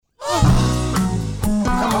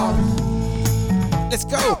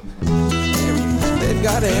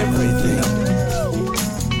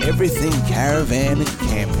Everything caravan and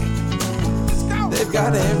camping. They've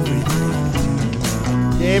got everything.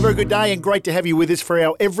 Yeah, very good day and great to have you with us for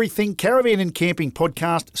our Everything Caravan and Camping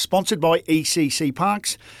podcast, sponsored by ECC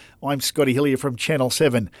Parks. I'm Scotty Hillier from Channel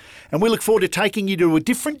 7, and we look forward to taking you to a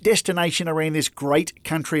different destination around this great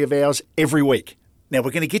country of ours every week. Now,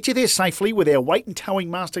 we're going to get you there safely with our weight and towing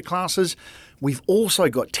masterclasses. We've also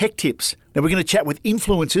got tech tips. Now, we're going to chat with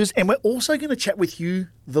influencers, and we're also going to chat with you,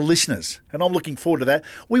 the listeners. And I'm looking forward to that.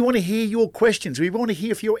 We want to hear your questions. We want to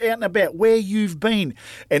hear if you're out and about, where you've been.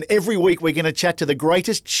 And every week, we're going to chat to the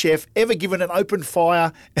greatest chef ever given an open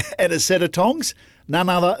fire and a set of tongs. None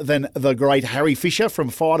other than the great Harry Fisher from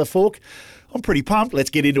Fire to Fork. I'm pretty pumped. Let's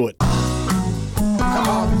get into it. Come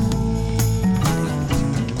on.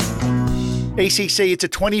 ECC, it's a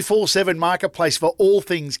 24/7 marketplace for all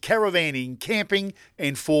things caravanning, camping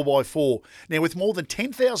and 4x4. Now, with more than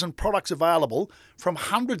 10,000 products available from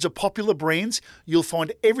hundreds of popular brands, you'll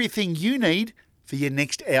find everything you need for your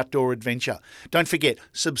next outdoor adventure. Don't forget,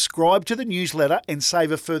 subscribe to the newsletter and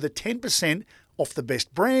save a further 10% off the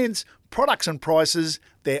best brands, products and prices.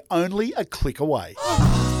 They're only a click away.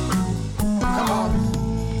 Come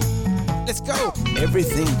on. Let's go.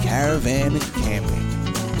 Everything caravan and camping.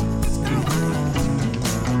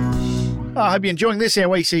 I hope you're enjoying this, our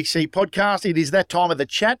ECC podcast. It is that time of the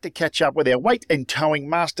chat to catch up with our weight and towing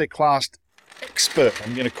masterclass expert.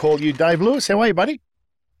 I'm going to call you Dave Lewis. How are you, buddy?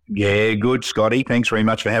 Yeah, good, Scotty. Thanks very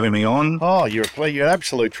much for having me on. Oh, you're an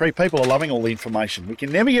absolute treat. People are loving all the information. We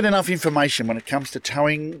can never get enough information when it comes to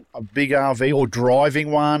towing a big RV or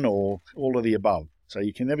driving one or all of the above. So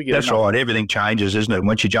you can never get That's enough. right. Everything changes, isn't it?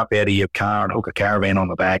 Once you jump out of your car and hook a caravan on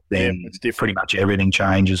the back, then it's different. Pretty much everything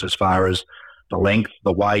changes as far as the length,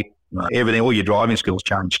 the weight, everything. All your driving skills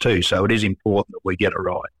change too. So it is important that we get it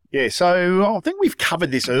right. Yeah, so I think we've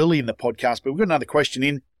covered this early in the podcast, but we've got another question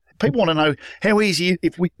in. People want to know how easy,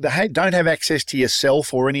 if they don't have access to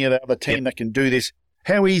yourself or any of the other team that can do this,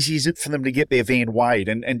 how easy is it for them to get their van weighed?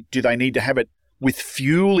 And do they need to have it with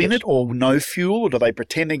fuel in it or no fuel? Or do they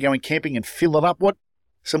pretend they're going camping and fill it up? What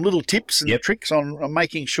some little tips and tricks on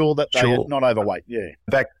making sure that they're not overweight? Yeah.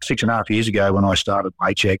 In fact, 6.5 years ago when I started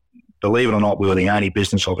Weightcheck, believe it or not, we were the only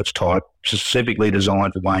business of its type specifically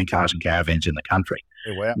designed for weighing cars and caravans in the country.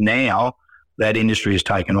 Yeah, wow. Now, that industry has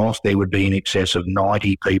taken off. There would be in excess of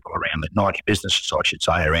 90 people around it, 90 businesses, I should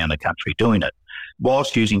say, around the country doing it.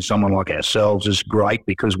 Whilst using someone like ourselves is great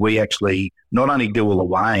because we actually not only do all the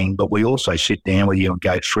weighing, but we also sit down with you and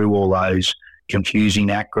go through all those confusing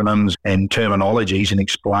acronyms and terminologies and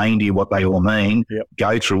explain to you what they all mean,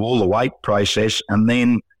 go through all the weight process and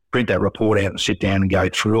then print that report out and sit down and go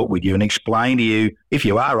through it with you and explain to you if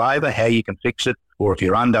you are over, how you can fix it, or if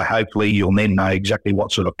you're under, hopefully you'll then know exactly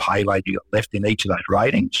what sort of payload you got left in each of those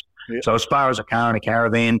ratings. Yep. So as far as a car and a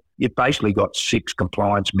caravan, you've basically got 6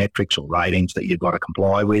 compliance metrics or ratings that you've got to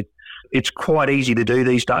comply with. It's quite easy to do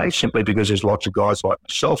these days simply because there's lots of guys like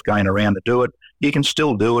myself going around to do it. You can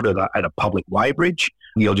still do it at a public weighbridge.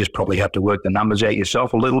 You'll just probably have to work the numbers out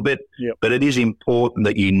yourself a little bit. Yep. But it is important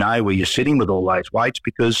that you know where you're sitting with all those weights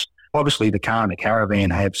because obviously the car and the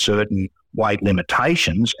caravan have certain weight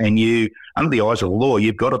limitations and you, under the eyes of the law,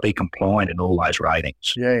 you've got to be compliant in all those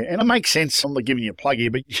ratings. Yeah, and it makes sense. I'm not giving you a plug here,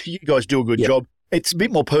 but you guys do a good job. It's a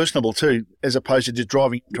bit more personable too, as opposed to just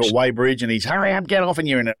driving to a weighbridge and he's, hurry up, get off, and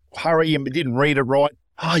you're in a hurry and didn't read it right.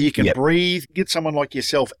 Oh, you can breathe, get someone like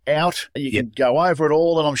yourself out, you can go over it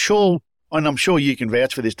all, and I'm sure you can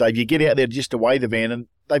vouch for this, Dave. You get out there just to weigh the van and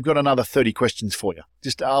they've got another 30 questions for you.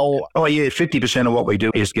 50% of what we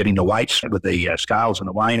do is getting the weights with the scales and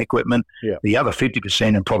the weighing equipment. Yeah. The other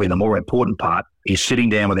 50%, and probably the more important part, is sitting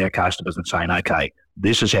down with our customers and saying, okay,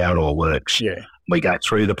 this is how it all works. Yeah. We go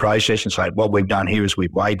through the process and say, what we've done here is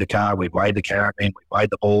we've weighed the car, we've weighed the caravan, we've weighed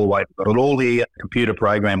the ball weight, we've got it all here. Computer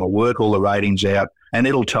program will work all the ratings out, and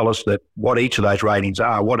it'll tell us that what each of those ratings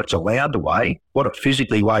are, what it's allowed to weigh, what it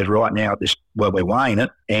physically weighs right now at this where we're weighing it,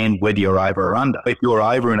 and whether you're over or under. If you're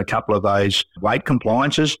over in a couple of those weight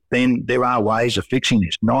compliances, then there are ways of fixing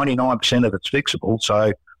this. 99% of it's fixable.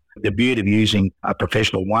 So the beauty of using a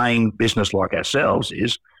professional weighing business like ourselves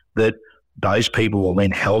is that those people will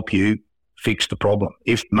then help you fix the problem.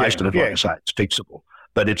 If most of it, like I say, it's fixable.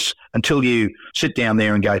 But it's until you sit down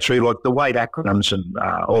there and go through, like the weight acronyms and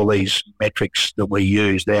all these metrics that we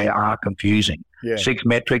use, they are confusing. Yeah. 6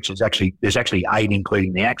 metrics, there's actually 8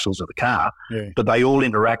 including the axles of the car, but they all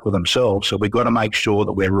interact with themselves. So we've got to make sure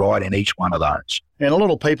that we're right in each one of those. And a lot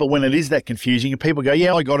of people, when it is that confusing, people go,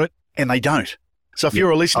 yeah, I got it, and they don't. So if you're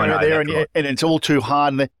a listener out there and it's all too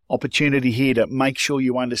hard, and the opportunity here to make sure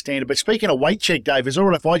you understand it. But speaking of weight check, Dave, is it all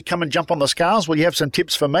right if I come and jump on the scales? Will you have some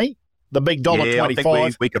tips for me? The big $1.25. I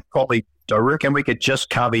think we could probably I reckon we could just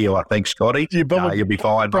cover you, I think, Scotty. You'll be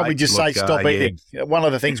fine, Probably mate. just say stop eating. One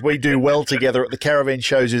of the things we do well together at the Caravan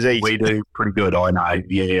shows is eat. We do pretty good, I know.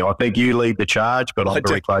 Yeah, I think you lead the charge, but I'm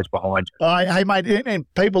very close behind you. Hey, mate,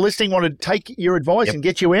 and people listening want to take your advice and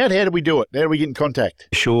get you out. How do we do it? How do we get in contact?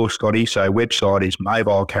 Sure, Scotty. So website is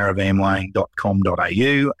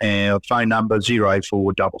mobilecaravanweighing.com.au. Our phone number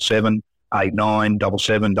 0477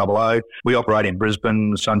 897700. We operate in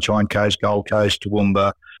Brisbane, Sunshine Coast, Gold Coast,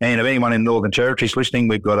 Toowoomba. And if anyone in the Northern Territory is listening,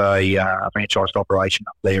 we've got a franchised operation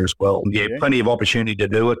up there as well. Yeah, plenty of opportunity to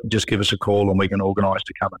do it. Just give us a call and we can organise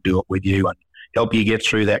to come and do it with you and help you get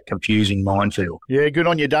through that confusing minefield. Yeah, good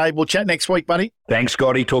on you, Dave. We'll chat next week, buddy. Thanks,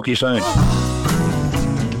 Scotty. Talk to you soon.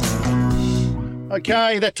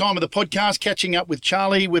 Okay, that time of the podcast, catching up with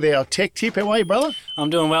Charlie with our tech tip. How are you, brother? I'm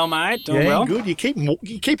doing well, mate. Doing well. Good. You're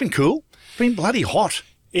keeping cool. It's been bloody hot.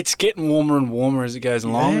 It's getting warmer and warmer as it goes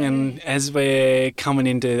along, and as we're coming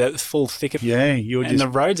into that full thick of the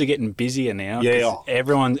roads are getting busier now. Yeah,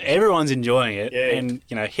 everyone's enjoying it, and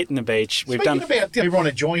hitting the beach. Speaking about everyone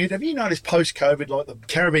enjoying it, have you noticed post-COVID, like the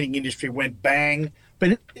caravanning industry went bang?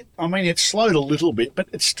 But it's slowed a little bit, but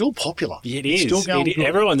it's still popular. It is. Still going good.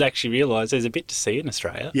 Everyone's actually realised there's a bit to see in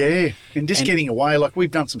Australia. Yeah, and getting away. Like we've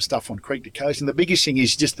done some stuff on Creek to Coast, and the biggest thing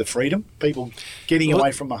is just the freedom. People getting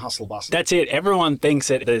away from the hustle bustle. That's it. Everyone thinks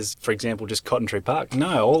that there's, for example, just Cotton Tree Park.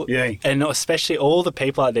 No, and especially all the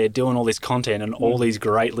people out there doing all this content and all these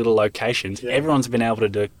great little locations. Yeah. Everyone's been able to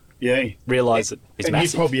do. Yeah, realise that it's massive.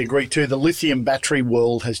 And you probably agree too. The lithium battery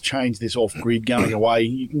world has changed this off-grid going away.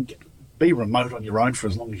 You can be remote on your own for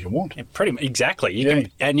as long as you want. Yeah, pretty much, exactly. You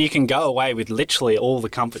can go away with literally all the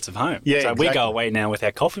comforts of home. Yeah, so exactly. We go away now with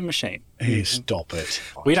our coffee machine. Yeah, stop it.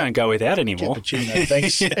 We don't go without anymore. Cappuccino,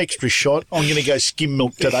 thanks. Extra shot. I'm going to go skim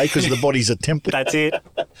milk today because the body's a temple. That's it.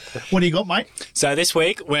 What do you got, mate? So this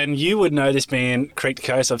week, when you would know this being Creek to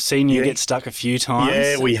Coast, I've seen you get stuck a few times.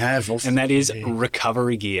 Yeah, we have. And that is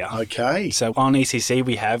recovery gear. Okay. So on ECC,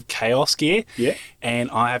 we have Chaos gear. Yeah.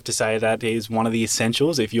 And I have to say that is one of the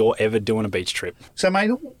essentials if you're ever doing a beach trip. So,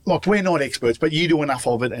 mate, like we're not experts, but you do enough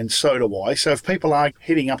of it and so do I. So if people are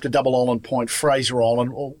heading up to Double Island Point, Fraser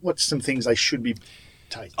Island, or what's some things they should be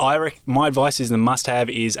taking? My advice is the must-have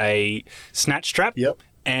is a snatch strap. Yep.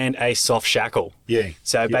 And a soft shackle. Yeah.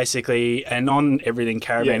 So basically, and on everything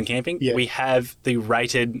caravan camping, we have the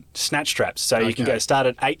rated snatch straps. So you can go start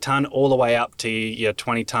at 8 ton all the way up to your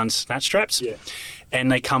 20 ton snatch straps. Yeah.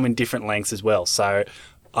 And they come in different lengths as well. So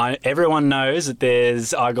everyone knows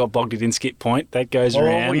that I got bogged in Skip Point. That goes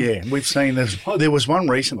around. Oh, yeah. We've seen this. There was one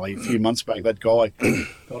recently, a few months back, that guy, I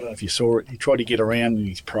don't know if you saw it, he tried to get around in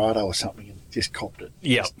his Prado or something and just copped it.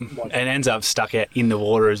 Yeah. And ends up stuck out in the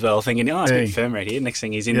water as well, thinking, it's a bit firm right here. Next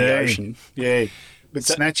thing he's in the ocean. Yeah. But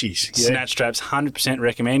snatchies. Snatch straps, 100%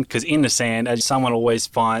 recommend, because in the sand, as someone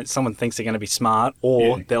thinks they're going to be smart,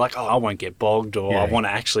 or they're like, I won't get bogged, or I want to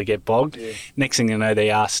actually get bogged. Yeah. Next thing you know, they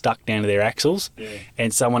are stuck down to their axles,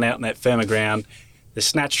 and someone out in that firmer ground, the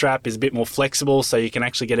snatch strap is a bit more flexible, so you can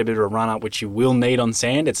actually get a bit of a run up, which you will need on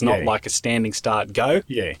sand. It's not like a standing start go.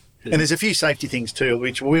 Yeah. And there's a few safety things too,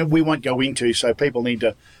 which we won't go into, so people need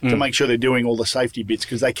to make sure they're doing all the safety bits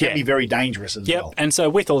because they can be very dangerous as well. And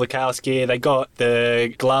so with all the chaos gear, they got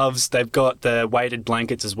the gloves, they've got the weighted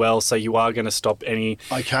blankets as well, so you are going to stop any...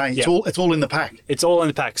 Okay, it's all in the pack. It's all in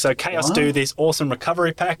the pack. So Chaos do this awesome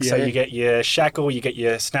recovery pack, so you get your shackle, you get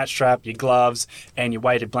your snatch strap, your gloves, and your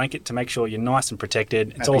weighted blanket to make sure you're nice and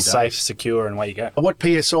protected. It's all safe, secure, and away you go. What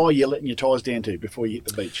PSI are you letting your tyres down to before you hit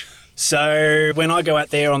the beach? So when I go out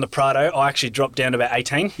there on the Prado, I actually drop down to about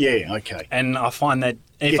 18. Yeah, okay. And I find that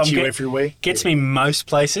everywhere. Gets me most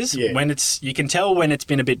places. Yeah. When you can tell when it's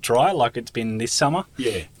been a bit dry, like it's been this summer.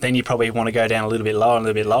 Yeah. Then you probably want to go down a little bit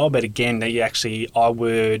lower. But again, I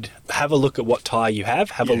would have a look at what tyre you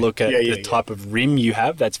have. Have a look at the type of rim you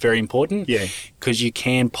have. That's very important. Yeah. Because you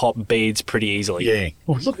can pop beads pretty easily. Yeah.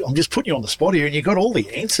 Well, look, I'm just putting you on the spot here, and you've got all the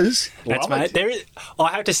answers. That's mate.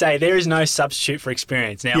 I have to say there is no substitute for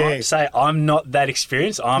experience. Now I have to say I'm not that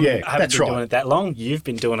experienced. I haven't been doing it that long. You've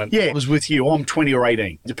been doing it. Yeah, I was with you. I'm 20 or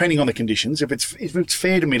 18. Depending on the conditions. If it's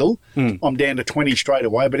fair to middle, I'm down to 20 straight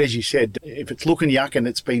away. But as you said, if it's looking yuck and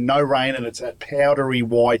it's been no rain and it's that powdery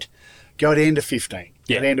white, go down to 15.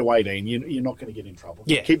 Go down to 18. You're not going to get in trouble.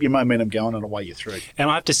 Yeah. Keep your momentum going and away you're through. And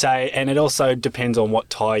I have to say, and it also depends on what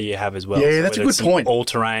tyre you have as well. Yeah, that's a good point.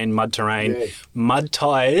 All-terrain, mud terrain. Yeah. Mud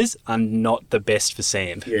tyres are not the best for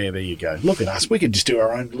sand. Yeah, there you go. Look at us. We could just do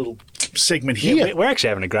our own little segment here. Yeah, we're actually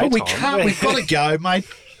having a great time. But we can't. We've got to go, mate.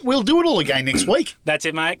 We'll do it all again next week. That's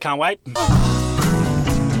it, mate. Can't wait.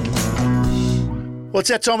 Well, it's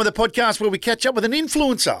that time of the podcast where we catch up with an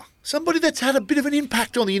influencer, somebody that's had a bit of an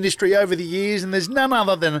impact on the industry over the years, and there's none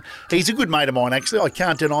other than, he's a good mate of mine, actually. I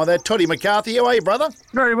can't deny that. Toddy McCarthy, how are you, brother?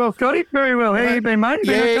 Very well, Scotty. Very well. How you been, mate?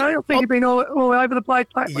 Been okay? I think you've been all over the place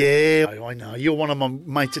lately. Yeah, I know. You're one of my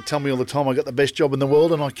mates that tell me all the time I got the best job in the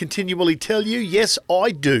world, and I continually tell you, yes,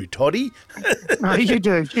 I do, Toddy. No, you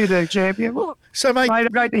do, champion. Well, so, mate,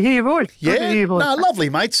 great to hear your voice. Yeah, Great to hear your voice. No, lovely,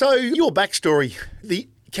 mate. So, your backstory, the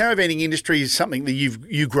caravanning industry is something that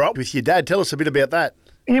you grew up with your dad. Tell us a bit about that.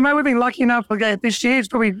 Yeah, mate, we've been lucky enough. This year it's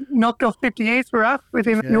probably knocked off 50 years for us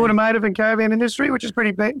within the automotive and caravan industry, which has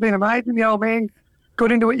been amazing. The old man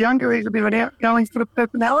got into it younger. He's a bit of an outgoing sort of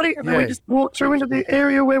personality. And then we just walked through into the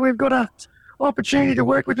area where we've got a opportunity to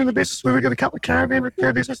work within the business where we've got a couple of caravan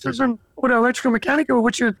repair businesses and auto electrical mechanical,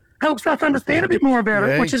 which helps us understand a bit more about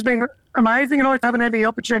it, which has been amazing. And I haven't had the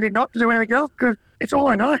opportunity not to do anything else because it's all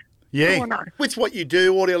I know. Yeah, with what you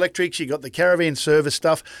do, auto electrics, you got the caravan service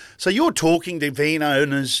stuff. So you're talking to van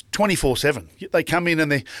owners 24/7. They come in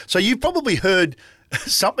and so you've probably heard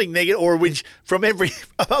something negative or which from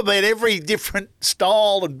about every different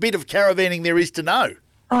style and bit of caravanning there is to know.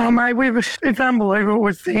 Oh, mate, it's unbelievable what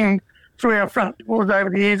we're seeing through our front doors over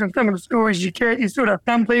the years, and some of the stories you get,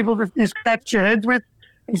 some people that you scratch your heads with,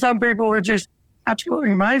 and some people are just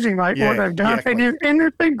absolutely amazing, mate, what they've done. Yeah, and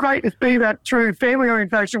it's been great to see that true family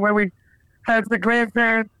orientation where we have the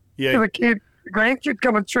grandparents to the kids, the grandkids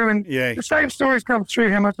coming through, and the same stories come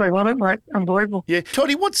through, how much they love it, mate. Unbelievable. Yeah.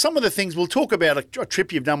 Toddy, what's some of the things, we'll talk about a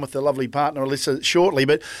trip you've done with the lovely partner, Alyssa, shortly,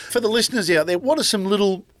 but for the listeners out there, what are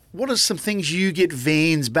some things you get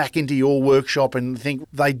vans back into your workshop and think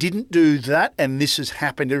they didn't do that and this has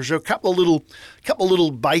happened? There's a couple of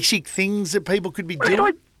little basic things that people could be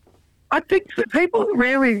doing. I think that people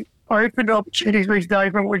really are open to opportunities these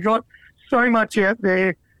days when we've got so much out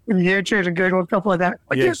there with YouTube and Google and stuff like that.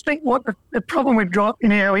 I just think what the problem we've got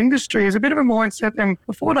in our industry is a bit of a mindset. And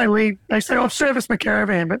before they leave, they say, I've serviced my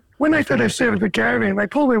caravan. But when they say they've serviced the caravan, they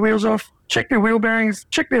pull their wheels off, check their wheel bearings,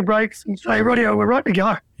 check their brakes and say, rightio, we're right to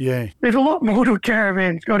go. Yeah. There's a lot more to a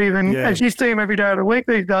caravan, Scott, even as you see them every day of the week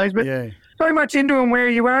these days. But so much into them where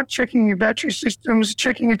you are checking your battery systems,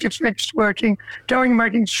 checking if your flex working, going and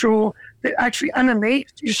making sure that actually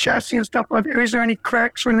underneath your chassis and stuff like that, is there any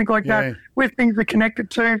cracks or anything like that where things are connected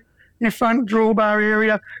to your front drawbar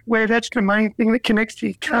area, where that's the main thing that connects to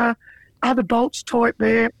your car. Are the bolts tight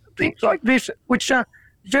there? Things like this, which are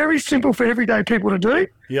very simple for everyday people to do.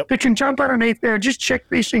 They can jump underneath there and just check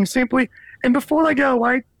these things simply. And before they go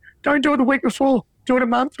away, don't do it a week before, do it a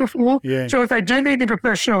month before. So if they do need any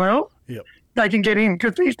professional help, they can get in.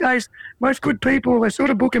 Because these days, most good people, they're sort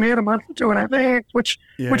of booking out a month or two in advance, which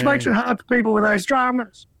makes it hard for people with those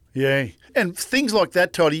dramas. Yeah. And things like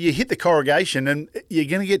that, Toddy, you hit the corrugation and you're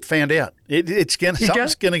going to get found out.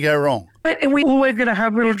 Something's going to go wrong. And we're always going to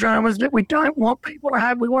have little dramas that we don't want people to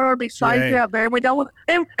have. We want to be safe out there. We don't want,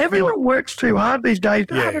 and everyone works too hard these days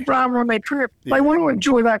to have a drama on their trip. They want to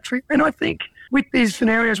enjoy that trip. And I think with these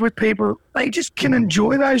scenarios with people, they just can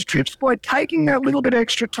enjoy those trips by taking that little bit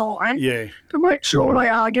extra time to make sure they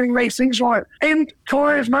are getting these things right. And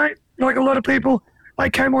tyres, mate, like a lot of people, they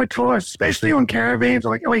came on tyres, especially on caravans.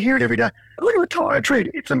 Like, we hear it every day. Look at the tyre tread.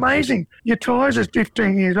 It's amazing. Your tyres are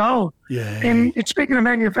 15 years old. And it's speaking to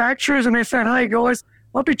manufacturers, and they're saying, hey, guys,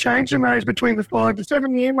 I'll be changing those between the 5 to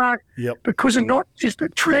 7 year mark because of not just the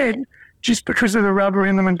tread, just because of the rubber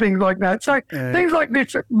in them and things like that. So things like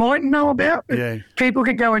this that might know about, people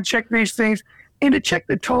can go and check these things. And to check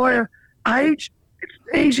the tyre age,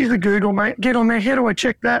 it's easy to Google, mate. Get on there. How do I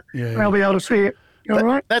check that? And I'll be able to see it. All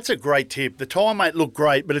right? That's a great tip. The tyre might look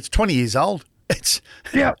great, but it's 20 years old.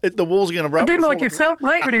 The walls are going to rub. A bit like yourself,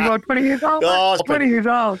 mate, when you're 20 years old. 20 years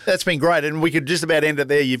old. That's been great, and we could just about end it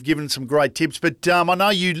there. You've given some great tips, but I know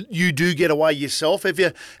you do get away yourself. Have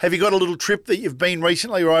you got a little trip that you've been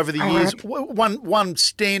recently or over the years? One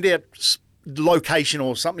standout location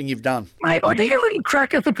or something you've done? Mate, I think a little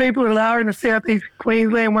cracker for people who are in the southeast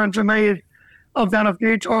Queensland one for me is I've done a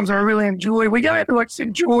few times I really enjoy. We go out to like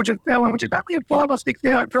St George and Fallon, which is only a 5 or 6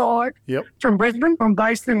 hour drive from Brisbane. I'm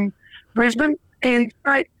based in Brisbane, and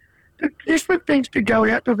mate, different things to go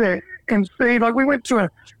out to there and see. Like we went to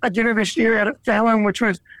a dinner this year out at Fallon, which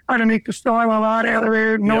was underneath the Silo Art out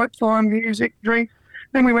there, nighttime music, drinks.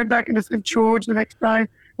 Then we went back into St George the next day,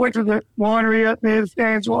 went to the winery out there, the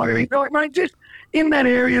Sands Winery. Like, mate, just in that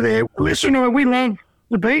area there. Listen, we love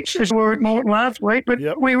the beach, as we were at Moulton last week, but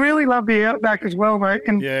we really love the outback as well, mate.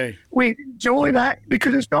 And we enjoy that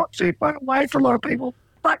because it's not too far away for a lot of people.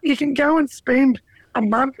 But you can go and spend a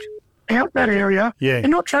month out that area and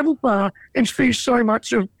not travel far and see so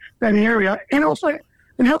much of that area. And also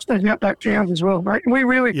It helps those outback towns as well, mate. And we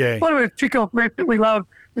really, Yeah. one of the kick-off reps that we love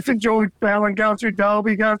is St George, Bowen, going through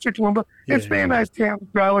Dalby, going through Toowoomba. It's been those towns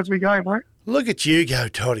grow as we go, mate. Look at you go,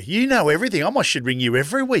 Toddy. You know everything. I should ring you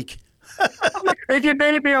every week. If you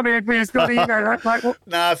better be on the advance, Scotty, you know that, mate. Well,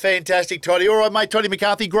 No, fantastic, Toddy. All right, mate, Toddy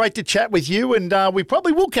McCarthy, great to chat with you, and we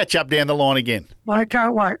probably will catch up down the line again. mate,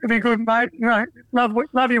 can't wait. It'll be good, mate. You know,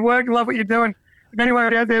 love your work, love what you're doing. If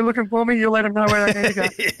anyone out there looking for me, you'll let them know where they need to go.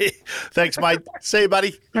 Thanks, mate. See you,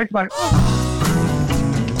 buddy. Thanks, mate.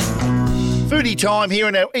 Foodie time here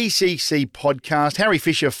in our ECC podcast. Harry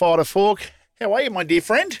Fisher, Fighter Fork. How are you, my dear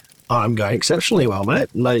friend? I'm going exceptionally well, mate.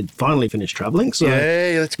 They finally finished travelling, so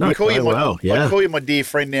Yeah, that's good. I call you yeah. I call you my dear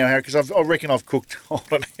friend now, Harry, because I reckon I've cooked, I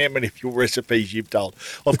don't know how many of your recipes you've told.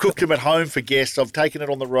 I've cooked them at home for guests. I've taken it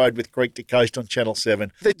on the road with Creek to Coast on Channel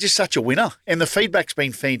 7. They're just such a winner. And the feedback's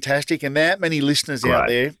been fantastic, and that many listeners out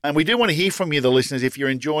there. And we do want to hear from you, the listeners. If you're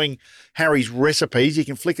enjoying Harry's recipes, you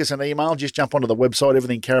can flick us an email. Just jump onto the website,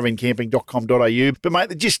 everythingcaravancamping.com.au. But,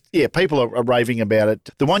 mate, people are raving about it.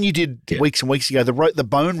 The one you did weeks and weeks ago, the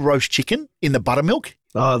bone roast chicken in the buttermilk.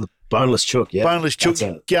 Oh, the boneless chook, yeah. Boneless chook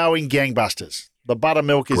going gangbusters. The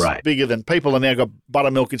buttermilk is bigger than people have now got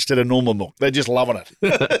buttermilk instead of normal milk. They're just loving it,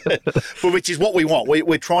 which is what we want.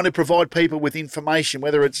 We're trying to provide people with information,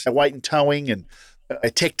 whether it's weight and towing and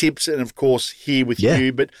tech tips, and of course here with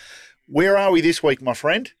you. But where are we this week, my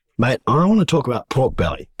friend? Mate, I want to talk about pork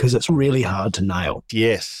belly because it's really hard to nail.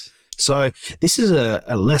 Yes. So this is a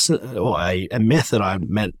lesson or a method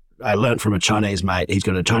I learned from a Chinese mate. He's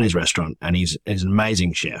got a Chinese restaurant and he's an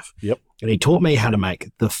amazing chef. Yep. And he taught me how to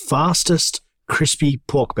make the fastest crispy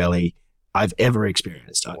pork belly I've ever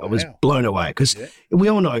experienced. I was blown away because we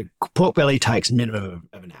all know pork belly takes a minimum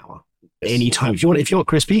of an hour. Anytime. If you want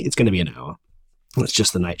crispy, it's going to be an hour. That's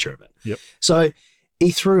just the nature of it. Yep. So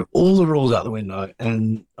he threw all the rules out the window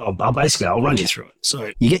and I'll run you through it.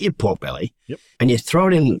 So you get your pork belly and you throw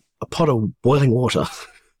it in a pot of boiling water.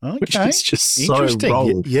 Okay. Which is just so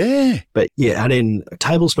wrong. Yeah. But add in a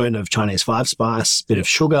tablespoon of Chinese 5-spice, bit of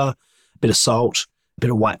sugar, a bit of salt, a bit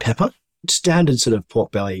of white pepper, standard sort of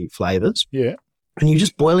pork belly flavours. Yeah. And you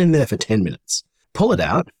just boil in there for 10 minutes. Pull it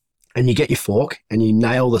out and you get your fork and you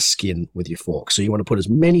nail the skin with your fork. So you want to put as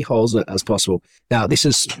many holes in it as possible. Now, this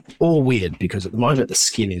is all weird because at the moment the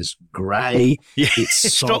skin is grey. Yeah.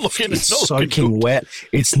 It's soft. It's not soaking wet.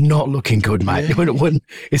 It's not looking good, mate. Yeah. When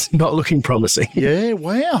it's not looking promising. Yeah,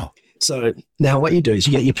 wow. So now what you do is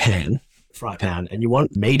you get your fry pan, and you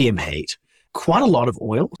want medium heat, quite a lot of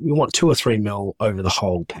oil. You want 2 or 3 mil over the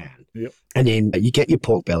whole pan. Yep. And then you get your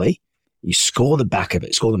pork belly, you score the back of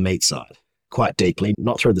it, score the meat side quite deeply,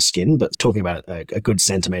 not through the skin, but talking about a good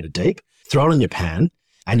centimetre deep. Throw it in your pan,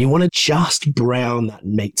 and you want to just brown that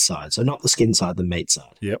meat side. So not the skin side, the meat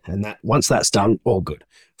side. Yep. And once that's done, all good.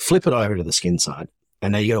 Flip it over to the skin side,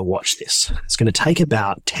 and now you got to watch this. It's going to take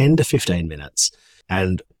about 10 to 15 minutes,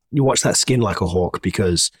 and you watch that skin like a hawk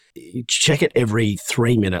because you check it every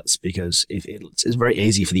 3 minutes because it's very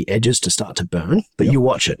easy for the edges to start to burn, but you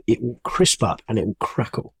watch it. It will crisp up and it will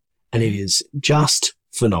crackle, and it is just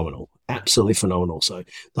phenomenal, absolutely phenomenal. So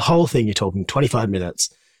the whole thing, you're talking 25 minutes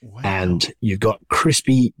and you've got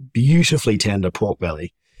crispy, beautifully tender pork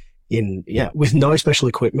belly with no special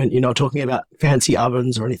equipment. You're not talking about fancy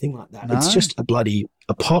ovens or anything like that. No. It's just a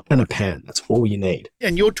pot and a pan. That's all you need.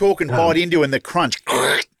 And you're talking bite into and the crunch.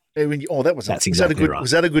 That's exactly right.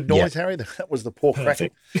 Was that a good noise, Harry? That was the pork crackle.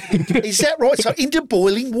 Is that right? So into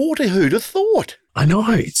boiling water, who'd have thought? I know,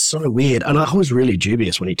 it's so weird. And I was really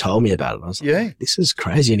dubious when he told me about it. I was like, this is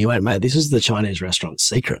crazy. And he went, mate, this is the Chinese restaurant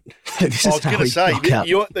secret. I was going to say,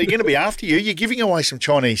 they're going to be after you. You're giving away some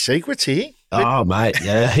Chinese secrets here. Oh, mate,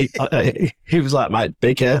 yeah. He was like, mate,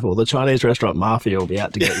 be careful. The Chinese restaurant mafia will be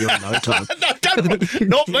out to get you in no time.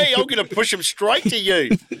 Not me. I'm going to push them straight to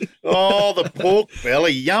you. Oh, the pork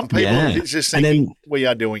belly. Young people just thinking we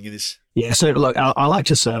are doing this. Yeah, so look, I like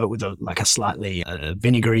to serve it with a slightly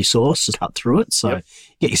vinegary sauce to cut through it. So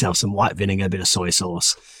get yourself some white vinegar, a bit of soy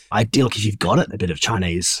sauce. Ideal if you've got it, a bit of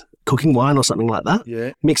Chinese cooking wine or something like that.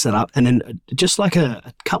 Yeah. Mix that up, and then just like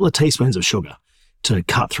a couple of teaspoons of sugar to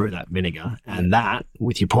cut through that vinegar. And that,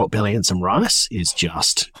 with your pork belly and some rice, is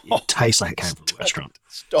just, it tastes like it came from the restaurant.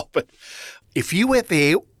 Stop it. If you out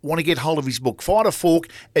there want to get hold of his book, Fighter Fork,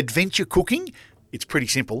 Adventure Cooking, it's pretty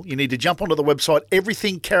simple. You need to jump onto the website,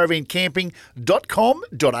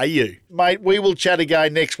 everythingcaravancamping.com.au. Mate, we will chat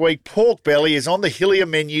again next week. Pork belly is on the Hillier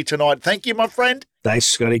menu tonight. Thank you, my friend. Thanks,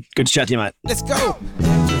 Scotty. Good to chat to you, mate. Let's go.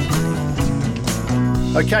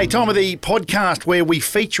 Okay, time of the podcast where we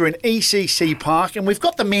feature an ECC park, and we've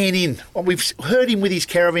got the man in. We've heard him with his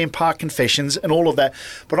caravan park confessions and all of that.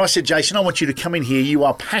 But I said, Jason, I want you to come in here. You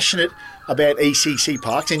are passionate about ECC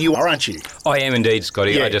Parks, and you are, aren't you? I am indeed,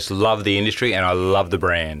 Scotty. Yeah. I just love the industry and I love the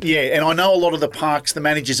brand. Yeah, and I know a lot of the parks, the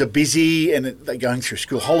managers are busy and they're going through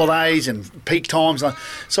school holidays and peak times.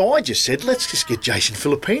 So I just said, let's just get Jason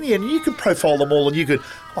Filippini and you could profile them all and you could,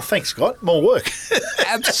 oh, thanks, Scott, more work.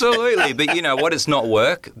 Absolutely. But you know what? It's not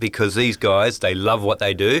work because these guys, they love what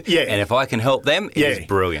they do. Yeah. And if I can help them, it's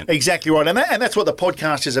brilliant. Exactly right. And that's what the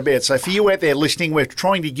podcast is about. So for you out there listening, we're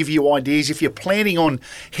trying to give you ideas. If you're planning on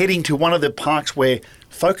heading to one of the parks we're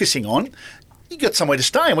focusing on, you got somewhere to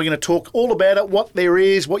stay, and we're going to talk all about it, what there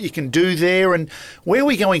is, what you can do there, and where are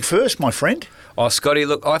we going first, my friend? Oh, Scotty,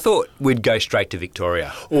 look, I thought we'd go straight to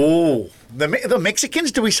Victoria. Oh, the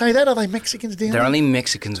Mexicans, do we say that? Are they Mexicans down there? They're only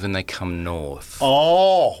Mexicans when they come north.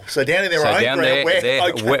 Oh, so down in their own down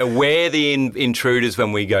ground. We're the intruders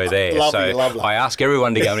when we go there. Lovely. I ask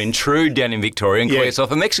everyone to go and intrude down in Victoria and call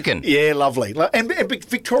yourself a Mexican. Yeah, lovely. And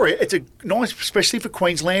Victoria, it's a nice, especially for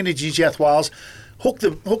Queensland and New South Wales. Hook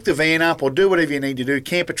the van up or do whatever you need to do,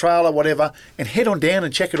 camp a trailer, whatever, and head on down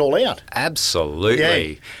and check it all out. Absolutely.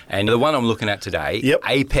 Yeah. And the one I'm looking at today,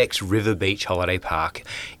 Apex River Beach Holiday Park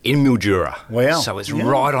in Mildura. Wow. So it's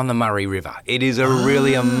right on the Murray River. It is a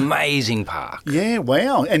really amazing park. Yeah,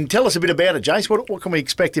 wow. And tell us a bit about it, Jace. What can we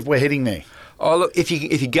expect if we're heading there? Oh, look, if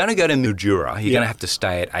you're going to go to Mildura, you're going to have to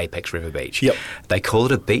stay at Apex River Beach. Yep. They call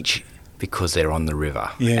it a beach because they're on the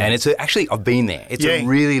river. Yeah. And it's actually, I've been there. It's a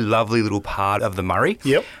really lovely little part of the Murray.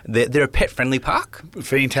 Yep. They're a pet-friendly park.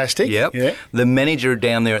 Fantastic. Yep. Yeah. The manager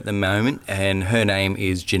down there at the moment, and her name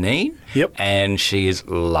is Janine. Yep. And she is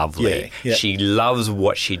lovely. Yeah. She loves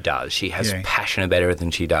what she does. She has passion about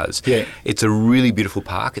everything she does. Yeah. It's a really beautiful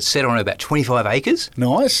park. It's set on about 25 acres.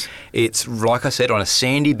 Nice. It's, like I said, on a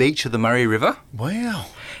sandy beach of the Murray River. Wow.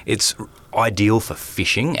 It's ideal for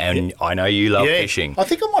fishing, and I know you love fishing. I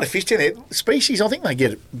think I might have fished down there. Species, I think they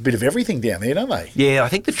get a bit of everything down there, don't they? Yeah, I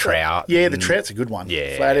think the trout. Yeah, the trout's a good one.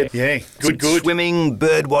 Yeah. Flathead. Yeah, good. Swimming,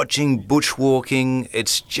 bird watching, bushwalking.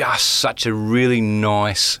 It's just such a really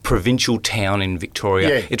nice provincial town in Victoria.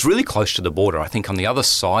 Yeah. It's really close to the border. I think on the other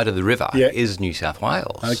side of the river is New South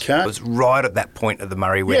Wales. Okay. It's right at that point of the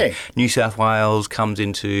Murray where New South Wales comes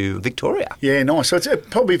into Victoria. Yeah, nice. So it's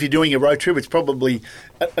probably, if you're doing a road trip, it's probably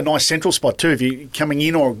a nice central spot too. If you're coming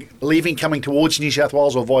in or leaving, coming towards New South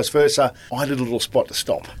Wales or vice versa, ideal little spot to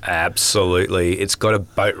stop. Absolutely. It's got a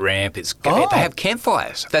boat ramp. They have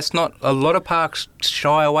campfires. That's not, a lot of parks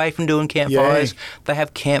shy away from doing campfires. They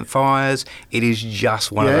have campfires. It is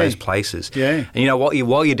just one of those places. Yeah. And you know what?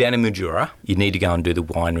 While you're down in Mildura, you need to go and do the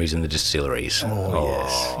wineries and the distilleries.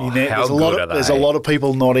 Yes. How good are they? There's a lot of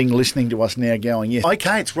people nodding, listening to us now going, yeah.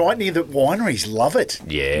 Okay, it's right near the wineries. Love it.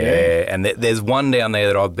 Yeah. And there's one down there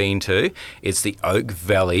that I've been to. It's the Oak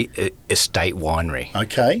Valley Estate Winery.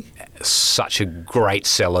 Okay. Such a great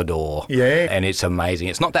cellar door. Yeah. And it's amazing.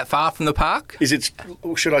 It's not that far from the park. Is it,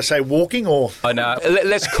 should I say walking or? I know.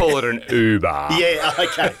 Let's call it an Uber. Yeah,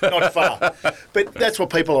 okay, not far. But that's what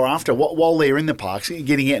people are after while they're in the parks,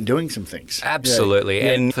 getting out and doing some things. Absolutely.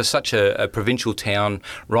 Yeah. And for such a provincial town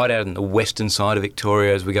right out in the western side of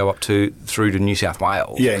Victoria as we go up through to New South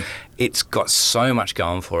Wales. Yeah. It's got so much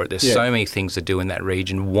going for it. There's so many things to do in that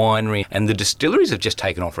region. Winery and the distilleries have just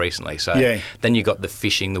taken off recently. So then you've got the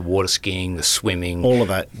fishing, the water skiing, the swimming. All of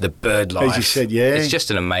that. The bird life. As you said, It's just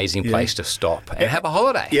an amazing place to stop and have a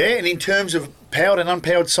holiday. Yeah, and in terms of powered and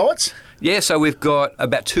unpowered sites? Yeah, so we've got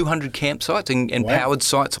about 200 campsites and powered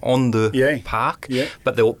sites on the park. Yeah.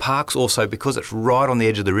 But the park's also, because it's right on the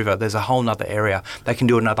edge of the river, there's a whole other area. They can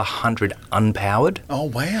do another 100 unpowered. Oh,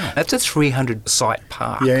 wow. That's a 300-site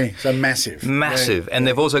park. Yeah, so massive. Massive. And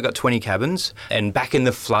they've also got 20 cabins. And back in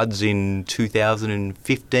the floods in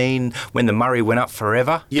 2015, when the Murray went up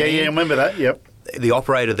forever. Yeah, I remember that, yep. The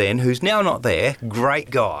operator then, who's now not there,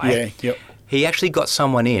 great guy. Yeah, yep. He actually got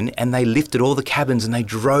someone in and they lifted all the cabins and they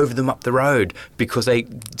drove them up the road because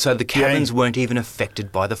so the cabins weren't even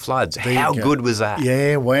affected by the floods. How good was that?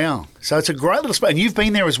 Yeah, wow. So it's a great little space. And you've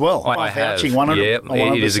been there as well. I have.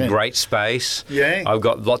 100%. It is a great space. Yeah. I've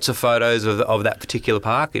got lots of photos of that particular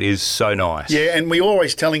park. It is so nice. Yeah, and we're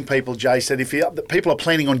always telling people, Jace, that if people are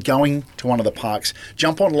planning on going to one of the parks,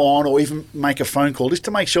 jump online or even make a phone call just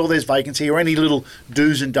to make sure there's vacancy or any little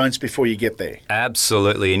do's and don'ts before you get there.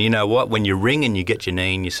 Absolutely. And you know what? When you ring and you get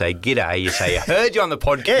Janine, you say, "G'day," you say, "I heard you on the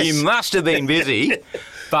podcast. You must have been busy."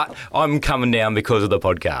 But I'm coming down because of the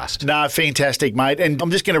podcast. No, fantastic, mate. And I'm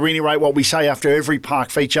just going to reiterate what we say after every park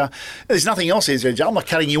feature. There's nothing else, is there, Joe? I'm not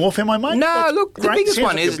cutting you off, am I, mate? No, That's look, the great. biggest Sounds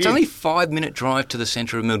one like is a it's only a 5-minute drive to the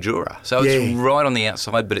centre of Mildura. So it's right on the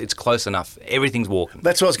outside, but it's close enough. Everything's walking.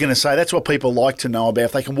 That's what I was going to say. That's what people like to know about.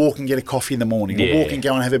 If they can walk and get a coffee in the morning, or walk and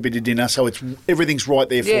go and have a bit of dinner, so everything's right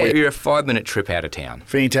there for you. You're a 5-minute trip out of town.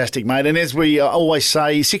 Fantastic, mate. And as we always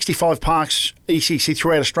say, 65 parks ECC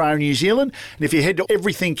throughout Australia and New Zealand. And if you head to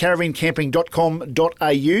everythingcaravancamping.com.au,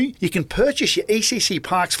 you can purchase your ECC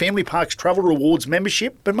Parks, Family Parks Travel Rewards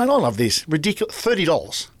membership. But, mate, I love this. Ridiculous.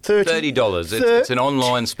 $30. $30. It's an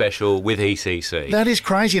online special with ECC. That is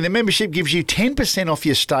crazy. And the membership gives you 10% off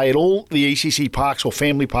your stay at all the ECC Parks or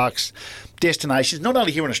Family Parks destinations, not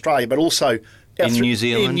only here in Australia, but also in New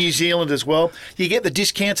Zealand. In New Zealand as well. You get the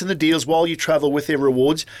discounts and the deals while you travel with their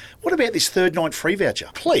rewards. What about this third night free voucher?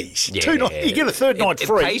 Please. Yeah. You get a third night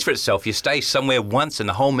free. It pays for itself. You stay somewhere once and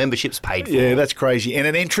the whole membership's paid for. Yeah, that's crazy. And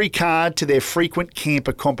an entry card to their frequent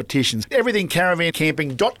camper competitions.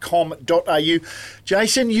 Everythingcaravancamping.com.au.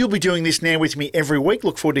 Jason, you'll be doing this now with me every week.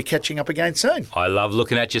 Look forward to catching up again soon. I love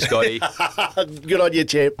looking at you, Scotty. Good on you,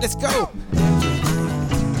 champ. Let's go.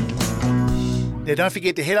 Now, don't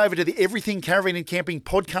forget to head over to the Everything Caravan and Camping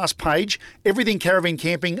podcast page,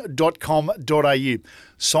 everythingcaravancamping.com.au.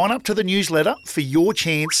 Sign up to the newsletter for your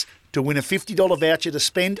chance to win a $50 voucher to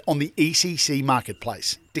spend on the ECC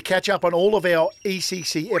Marketplace. To catch up on all of our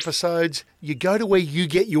ECC episodes, you go to where you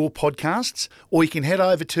get your podcasts, or you can head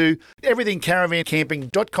over to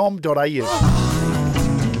everythingcaravancamping.com.au.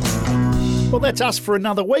 Well, that's us for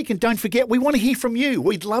another week. And don't forget, we want to hear from you.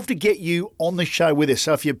 We'd love to get you on the show with us.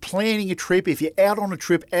 So if you're planning a trip, if you're out on a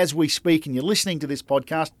trip as we speak and you're listening to this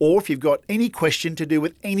podcast, or if you've got any question to do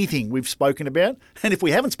with anything we've spoken about, and if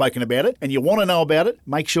we haven't spoken about it and you want to know about it,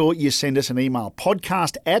 make sure you send us an email,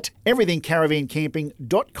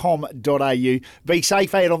 podcast@everythingcaravancamping.com.au. Be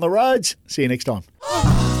safe out on the roads. See you next time.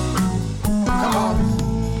 Come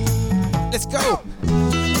on. Let's go.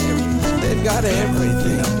 They've got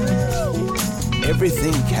everything.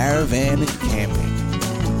 Everything caravan and camping.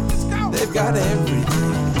 They've got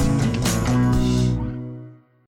everything.